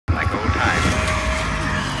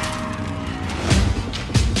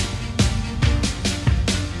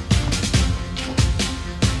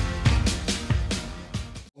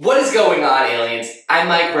What's going on, aliens? I'm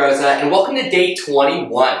Mike Rosa, and welcome to day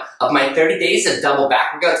 21 of my 30 days of dumbbell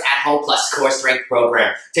back workouts at home plus core strength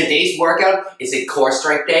program. Today's workout is a core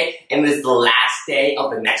strength day, and it is the last day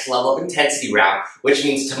of the next level of intensity round, which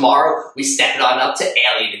means tomorrow we step it on up to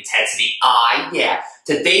alien intensity. Yeah.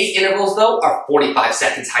 Today's intervals, though, are 45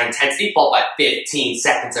 seconds high intensity, followed by 15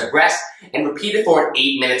 seconds of rest, and repeated for an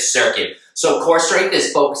 8-minute circuit. So core strength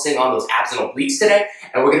is focusing on those abs and obliques today,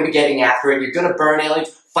 and we're going to be getting after it. You're going to burn,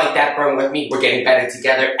 aliens. Fight that burn with me. We're getting better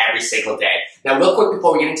together every single day. Now, real quick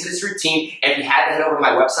before we get into this routine, if you haven't head over to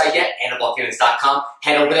my website yet, anabolic.com,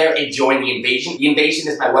 head over there and join the Invasion. The Invasion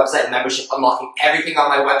is my website membership unlocking everything on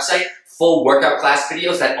my website, full workout class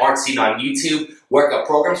videos that aren't seen on YouTube, workout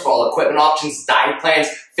programs for all equipment options, diet plans,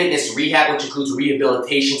 fitness rehab, which includes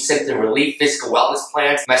rehabilitation, symptom relief, physical wellness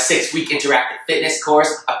plans, my 6-week interactive fitness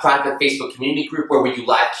course, a private Facebook community group where we do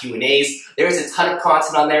live Q&As. There is a ton of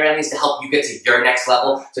content on there, aliens, to help you get to your next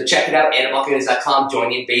level. So check it out, anabolic.com, join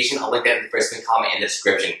the Invasion. I'll link that in the first comment in the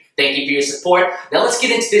description. Thank you for your support. Now let's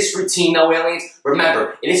get into this routine though, aliens.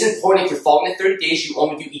 Remember, it is important if you're following the 30 days, you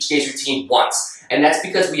only do each day's routine once. And that's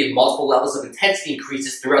because we have multiple levels of intensity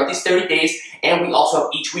increases throughout these 30 days, and we also have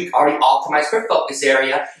each week already optimized per focus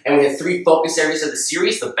area, and we have 3 focus areas of the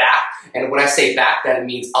series, the back, and when I say back, that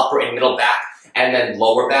means upper and middle back, and then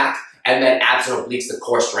lower back, and then abs and obliques, the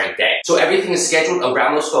core strength day. So everything is scheduled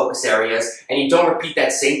around those focus areas, and you don't repeat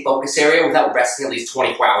that same focus area without resting at least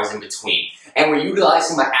 24 hours in between. And we're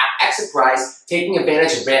utilizing my app Exerprise, taking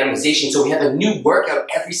advantage of randomization, so we have a new workout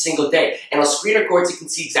every single day. And on screen record, so you can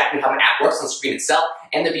see exactly how my app works on the screen itself,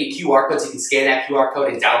 and there'll be a QR code, so you can scan that QR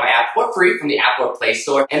code and download my app for free from the App or Play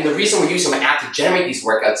Store. And the reason we're using my app to generate these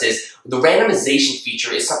workouts is the randomization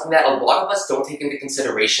feature is something that a lot of us don't take into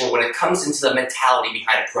consideration when it comes into the mentality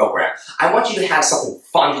behind a program. I want you to have something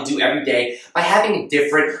fun to do every day by having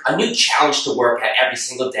a new challenge to work at every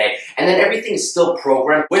single day. And then everything is still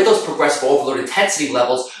programmed with those progressive overload intensity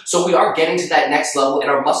levels, so we are getting to that next level and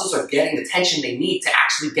our muscles are getting the tension they need to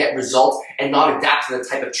actually get results and not adapt to the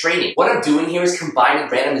type of training. What I'm doing here is combining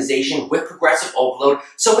randomization with progressive overload,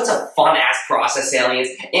 so it's a fun-ass process, aliens,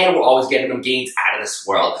 and we're always getting them gains out of this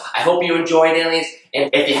world. I hope you enjoyed, aliens, and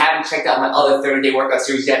if you haven't checked out my other 30-day workout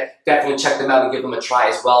series yet, definitely check them out and give them a try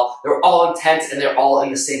as well. They're all intense and they're all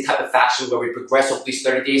in the same type of fashion where we progress over these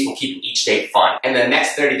 30 days while keeping each day fun. And the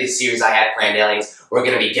next 30-day series I had planned, aliens, we're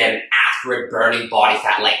going to be getting after it, burning body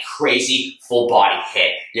fat like crazy, full body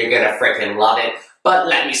hit. You're going to freaking love it. But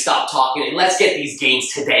let me stop talking and let's get these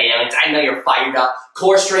gains today, aliens. I know you're fired up.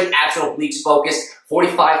 Core strength, abs and obliques focused,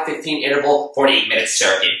 45-15 interval for an 8-minute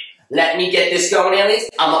circuit. Let me get this going, aliens.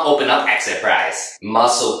 I'm gonna open up Exerprise.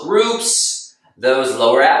 Muscle groups, those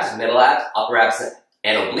lower abs, middle abs, upper abs,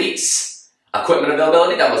 and obliques. Equipment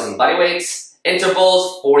availability, dumbbells and body weights.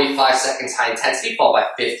 Intervals, 45 seconds high intensity, followed by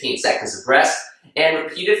 15 seconds of rest, and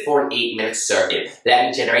repeated for an 8-minute circuit. Let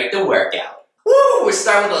me generate the workout. Woo! We're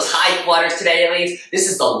starting with those high flutters today, aliens. This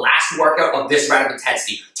is the last workout of this round of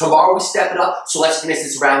intensity. Tomorrow we step it up, so let's finish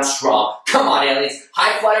this round strong. Come on, aliens.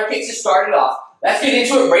 High flutter kicks you started off. Let's get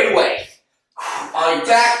into it right away. On your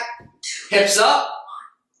back, hips up,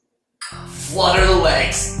 flutter the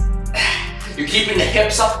legs. You're keeping the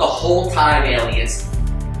hips up the whole time, aliens.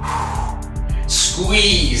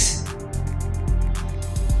 Squeeze.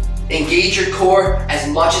 Engage your core as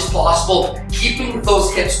much as possible, keeping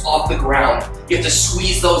those hips off the ground. You have to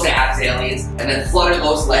squeeze those abs, aliens, and then flutter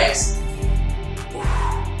those legs.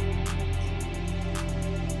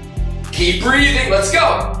 Keep breathing, let's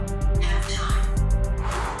go.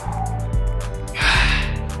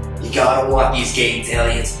 You gotta want these gains,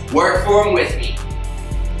 aliens. Work for them with me.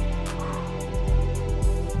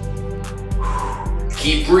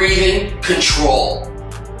 Keep breathing, control.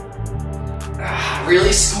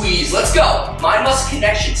 Really squeeze, let's go. Mind muscle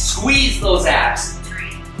connection, squeeze those abs.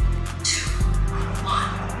 3, 2,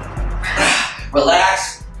 1,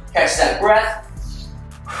 relax, catch that breath.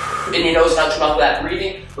 In your nose, not your mouth, that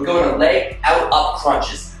breathing. We're going to leg out up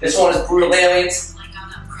crunches. This one is brutal, aliens. Leg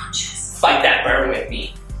out up crunches. Fight that burn with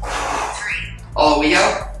me. 3. All the way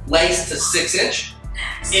out, legs to 6-inch.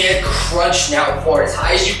 And crunch now for as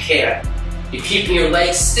high as you can. You're keeping your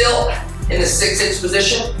legs still in the 6-inch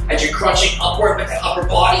position as you're crunching upward with the upper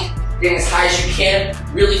body, getting as high as you can,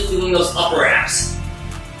 really feeling those upper abs.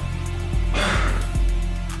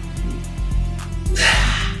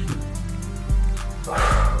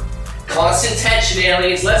 Constant tension,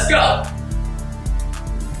 aliens, let's go.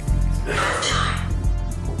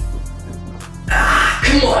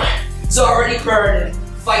 Come on, it's already burning.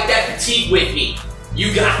 Fight that fatigue with me.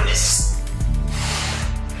 You got this.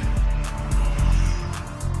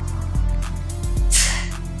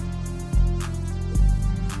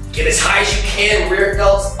 Get as high as you can, rear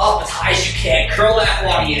delts up as high as you can. Curl that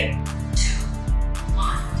body in. 2,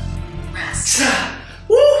 1, rest.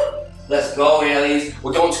 Woo! Let's go, aliens.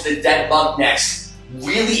 We're going to the dead bug next.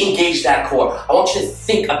 Really engage that core. I want you to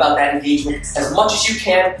think about that engagement as much as you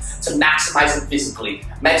can to maximize it physically.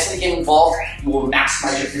 Mentally get involved, you will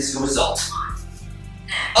maximize your physical result.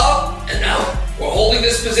 Up and out. We're holding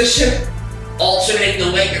this position, alternating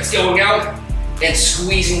the leg that's going out, and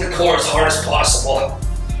squeezing the core as hard as possible.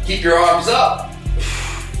 Keep your arms up.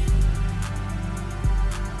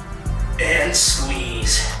 And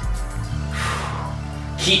squeeze.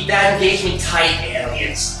 Keep that engagement tight,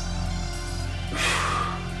 aliens.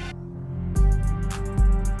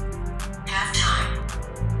 Half time.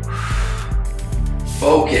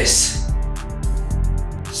 Focus.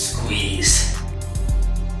 Squeeze.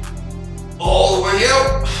 All the way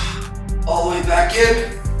out, all the way back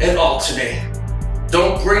in, and alternate.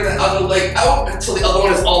 Don't bring the other leg out until the other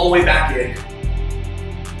one is all the way back in.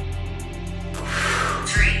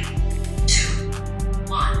 3, 2,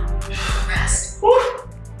 1, rest. Woo.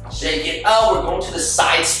 Shake it out. We're going to the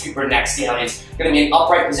side sweeper next, aliens. We're going to be in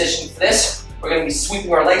upright position for this. We're going to be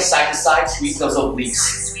sweeping our legs side to side, squeeze those obliques.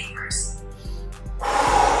 Side sweepers.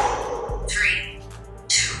 3,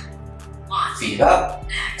 2, 1. Feet up,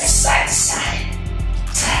 Next. and side to side.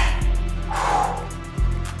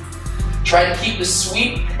 Try to keep the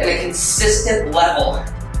sweep at a consistent level.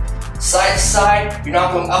 Side to side, you're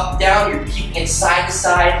not going up and down, you're keeping it side to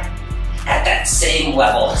side at that same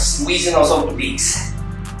level, squeezing those obliques.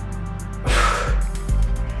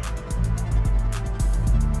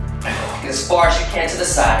 Get as far as you can to the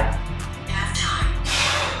side. Half time.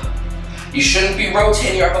 You shouldn't be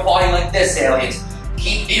rotating your upper body like this, aliens.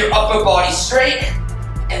 Keep your upper body straight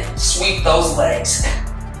and sweep those legs.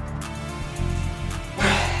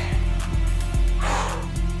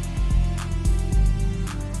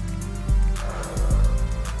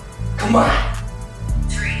 Come on.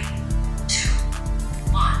 3, 2,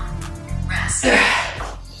 1, rest.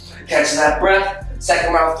 Catch that breath.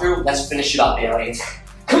 Second round through. Let's finish it up, aliens.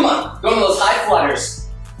 Come on. Go to those high flutters.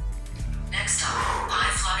 Next up,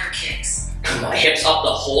 high flutter kicks. Come on. Hips up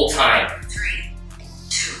the whole time. 3,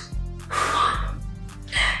 2, 1.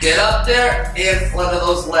 Next. Get up there and flutter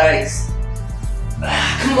those legs.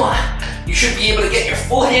 Come on. You should be able to get your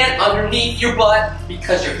full hand underneath your butt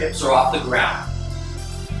because your hips are off the ground.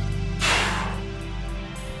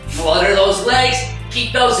 Flutter those legs.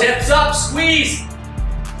 Keep those hips up. Squeeze.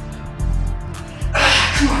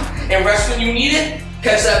 Come on. And rest when you need it.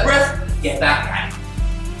 Catch that breath. Get back at it.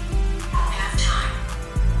 Half time.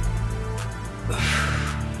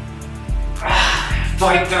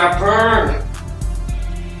 Fight that burn.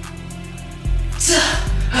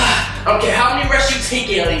 I don't care how many rests you take,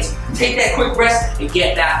 aliens. Take that quick rest and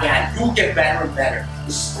get back at it. You'll get better and better.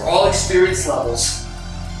 This is for all experience levels.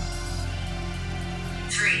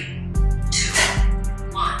 3, 2,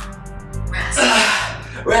 1, rest.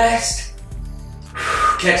 Rest.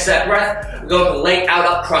 Catch that breath. We're going to leg out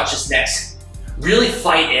up crunches next. Really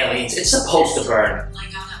fight, aliens. It's supposed to burn.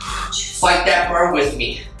 Leg out up crunches. Fight that burn with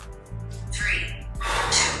me. 3,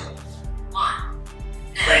 2, 1.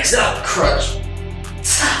 Legs up, crunch.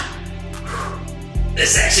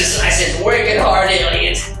 This exercise is working hard,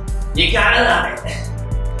 aliens. You gotta love it.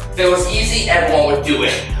 If it was easy, everyone would do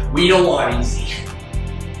it. We don't want easy.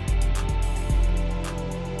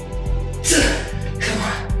 Come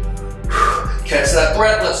on. Catch that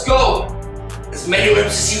breath, let's go. As many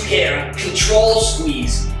reps as you can. Control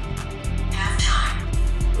squeeze. Half time.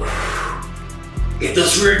 Get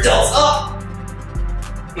those rear delts up.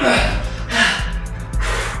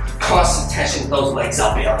 Constant tension, those legs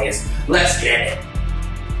up, aliens. Let's get it.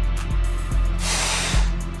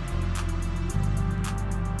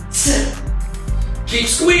 Keep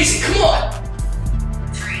squeezing, come on.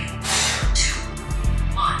 3, 2,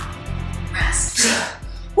 1, rest.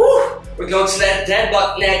 Woo! We're going to that dead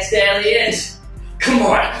bug next, aliens. Come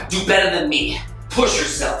on, do better than me. Push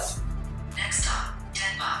yourself. Next up,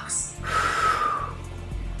 dead bugs.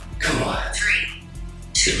 Come on. 3,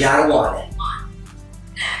 2, You gotta want it. 1.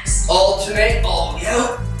 Next. Alternate all the way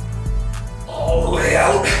out. All the way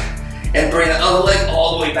out. And bring the other leg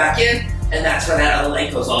all the way back in. And that's when that other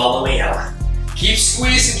leg goes all the way out. Keep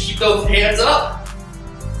squeezing, keep those hands up.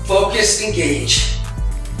 Focus, engage.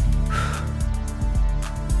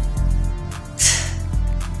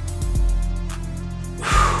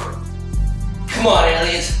 Come on,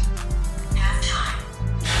 aliens. Half time.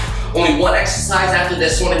 Only one exercise after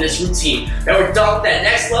this one in this routine. Now we're done with that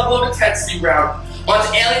next level of intensity round. On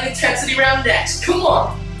to alien intensity round next. Come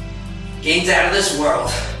on. Gains out of this world.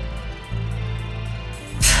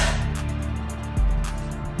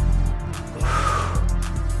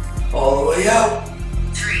 All the way out.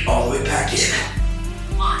 3, All the way back in.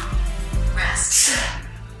 1. Rest.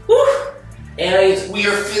 Woo. And we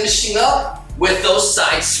are finishing up with those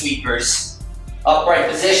side sweepers. Upright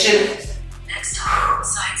position. Next up,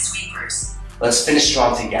 side sweepers. Let's finish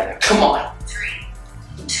strong together. Come on. 3,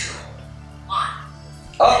 2, 1.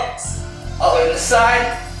 Up. All the way to the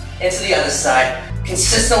side. And to the other side.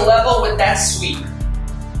 Consistent level with that sweep.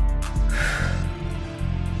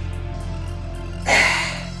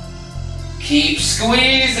 Keep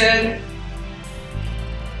squeezing.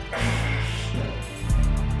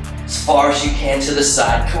 As far as you can to the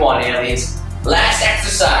side. Come on, aliens. Last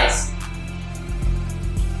exercise.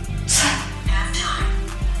 Half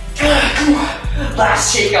time. Come on.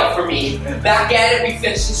 Last shakeout for me. Back at it, we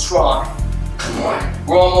finishing strong. Come on.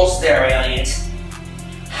 We're almost there, aliens.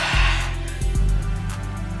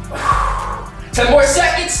 10 more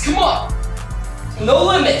seconds. Come on. No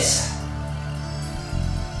limits.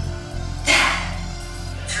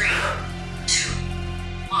 3, 2,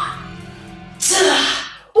 1.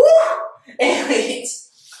 Woo! Aliens.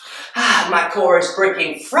 My core is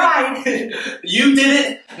freaking fried. You did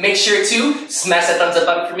it. Make sure to smash that thumbs up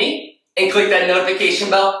button for me and click that notification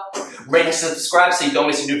bell. Rate and subscribe so you don't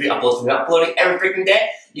miss a new video uploads. We're uploading every freaking day.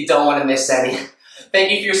 You don't want to miss any.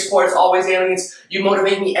 Thank you for your support as always, aliens. You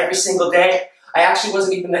motivate me every single day. I actually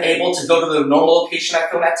wasn't even able to go to the normal location I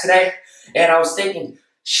filmed at today. And I was thinking,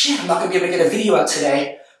 shit, I'm not going to be able to get a video out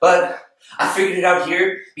today. But I figured it out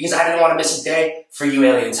here because I didn't want to miss a day for you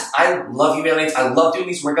aliens. I love you aliens. I love doing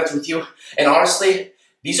these workouts with you. And honestly,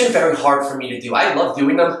 these are very hard for me to do. I love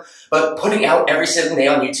doing them, but putting out every single day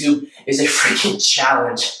on YouTube is a freaking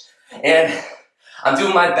challenge. And I'm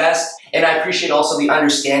doing my best, and I appreciate also the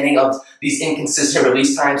understanding of these inconsistent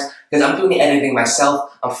release times because I'm doing the editing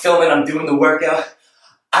myself. I'm filming, I'm doing the workout.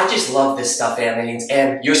 I just love this stuff, aliens,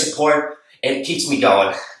 and your support, it keeps me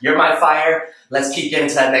going. You're my fire. Let's keep getting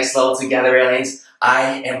to that next level together, aliens.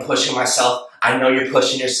 I am pushing myself. I know you're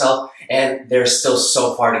pushing yourself, and there's still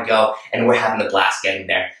so far to go, and we're having a blast getting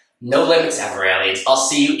there. No limits ever, aliens. I'll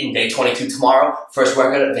see you in day 22 tomorrow. First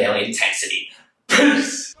workout of alien intensity.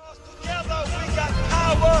 Peace!